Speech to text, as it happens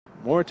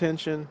More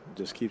attention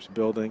just keeps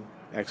building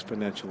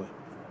exponentially.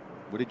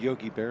 What did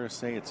Yogi Berra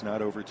say? It's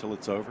not over till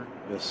it's over?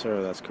 Yes,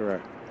 sir. That's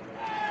correct.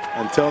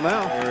 Until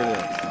now. There it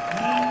is.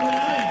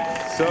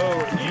 So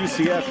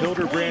UCF,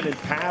 Hildebrand, and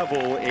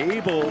Pavel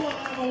able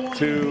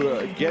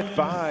to get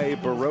by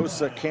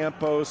Barossa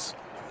Campos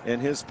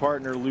and his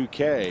partner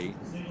Luque.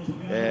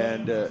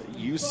 And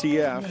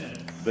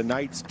UCF, the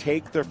Knights,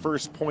 take their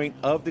first point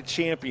of the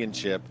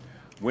championship,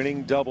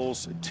 winning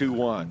doubles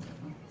 2-1.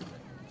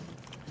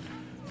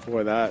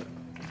 Boy, that,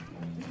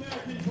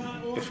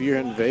 if you're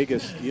in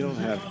Vegas, you don't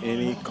have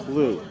any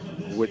clue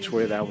which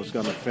way that was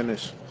going to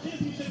finish.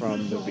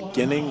 From the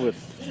beginning with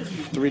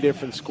 3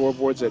 different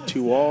scoreboards at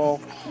 2-all,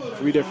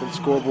 3 different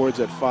scoreboards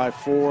at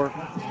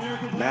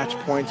 5-4, match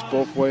points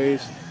both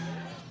ways.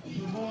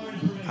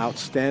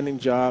 Outstanding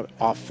job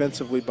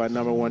offensively by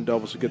 #1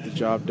 doubles to get the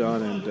job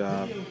done, and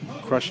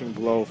crushing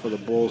blow for the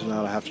Bulls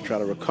now to have to try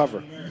to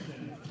recover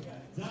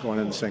going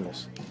into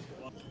singles.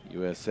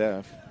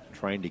 USF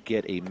trying to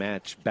get a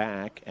match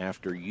back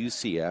after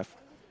UCF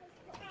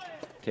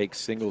takes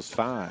singles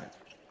 5.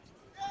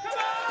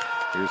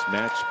 Here's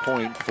match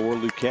point for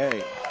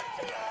Luque.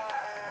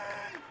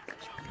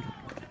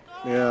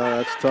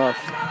 Yeah, that's tough.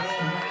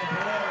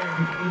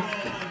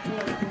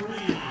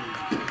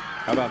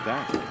 How about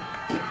that?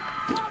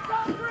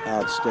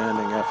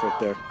 Outstanding effort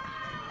there.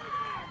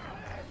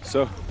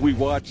 So we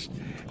watched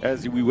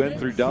as we went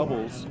through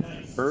doubles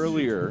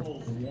earlier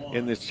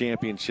in this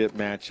championship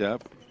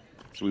matchup.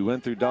 So we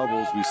went through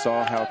doubles. We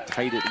saw how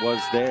tight it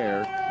was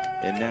there.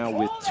 And now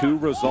with 2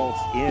 results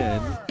in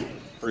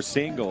for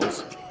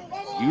singles,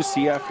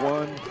 UCF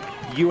won,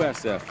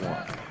 USF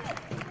won.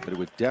 But it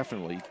would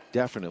definitely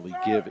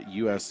give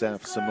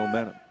USF some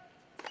momentum.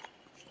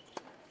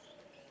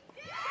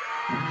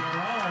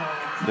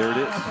 There it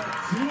is.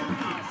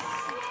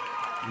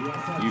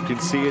 You can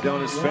see it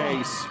on his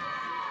face.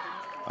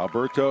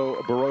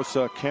 Alberto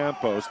Barossa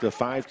Campos, the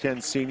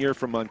 5'10 senior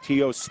from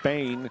Montillo,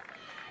 Spain,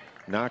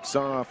 knocks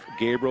off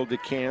Gabriel de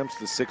Camps,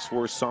 the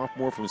 6'4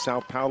 sophomore from Sao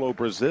Paulo,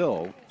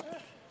 Brazil.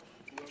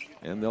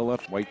 And they'll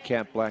have white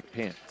cap, black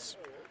pants.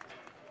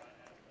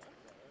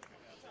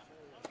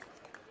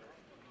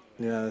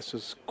 Yeah, this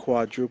is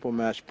quadruple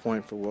match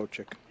point for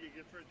Wojcik.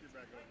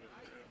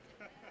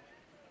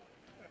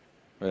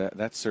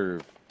 That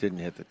serve didn't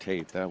hit the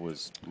tape. That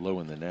was low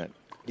in the net.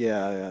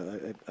 Yeah,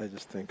 I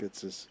just think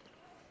it's just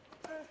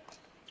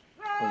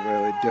a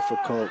very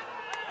difficult,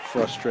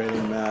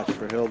 frustrating match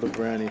for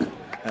Hildebrand. He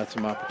had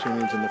some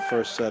opportunities in the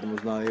first set and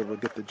was not able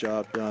to get the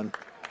job done.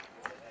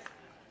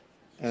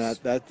 And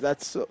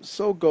that's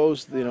so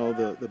goes, you know,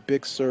 the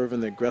big serve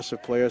and the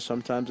aggressive players.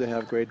 Sometimes they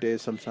have great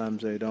days,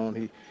 sometimes they don't.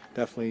 He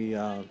definitely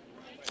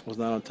was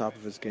not on top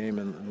of his game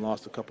and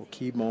lost a couple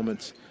key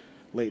moments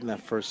late in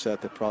that first set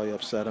that probably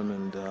upset him,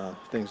 and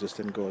things just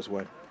didn't go his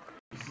way.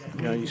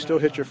 You know, you still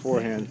hit your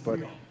forehand,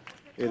 but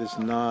it is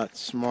not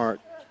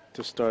smart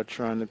to start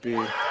trying to be.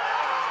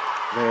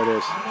 There it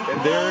is. And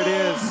there it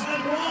is.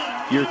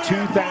 Your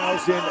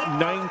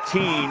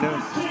 2019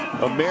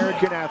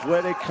 American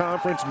Athletic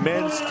Conference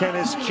Men's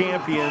Tennis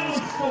Champions,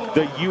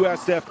 the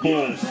USF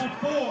Bulls.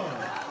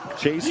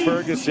 Chase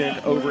Ferguson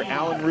over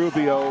Alan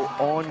Rubio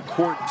on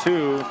court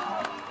 2.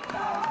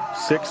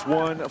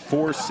 6-1,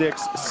 4-6,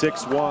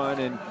 6-1,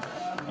 and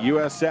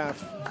USF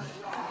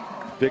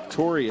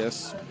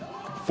victorious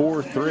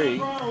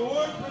 4-3.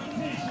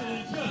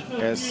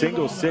 As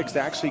single 6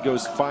 actually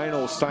goes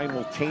final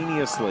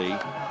simultaneously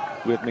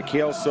with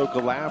Mikhail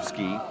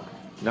Sokolovsky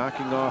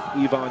knocking off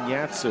Ivan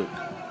Yatsuk.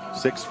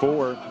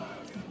 6-4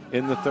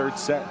 in the third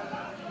set.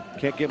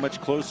 Can't get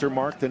much closer,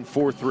 Mark, than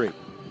 4-3.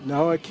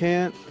 No, I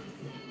can't.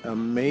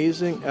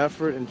 Amazing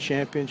effort in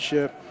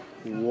championship.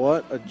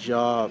 What a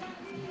job.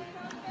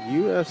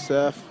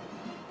 USF,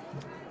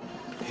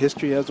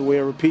 history has a way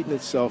of repeating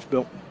itself,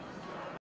 Bill.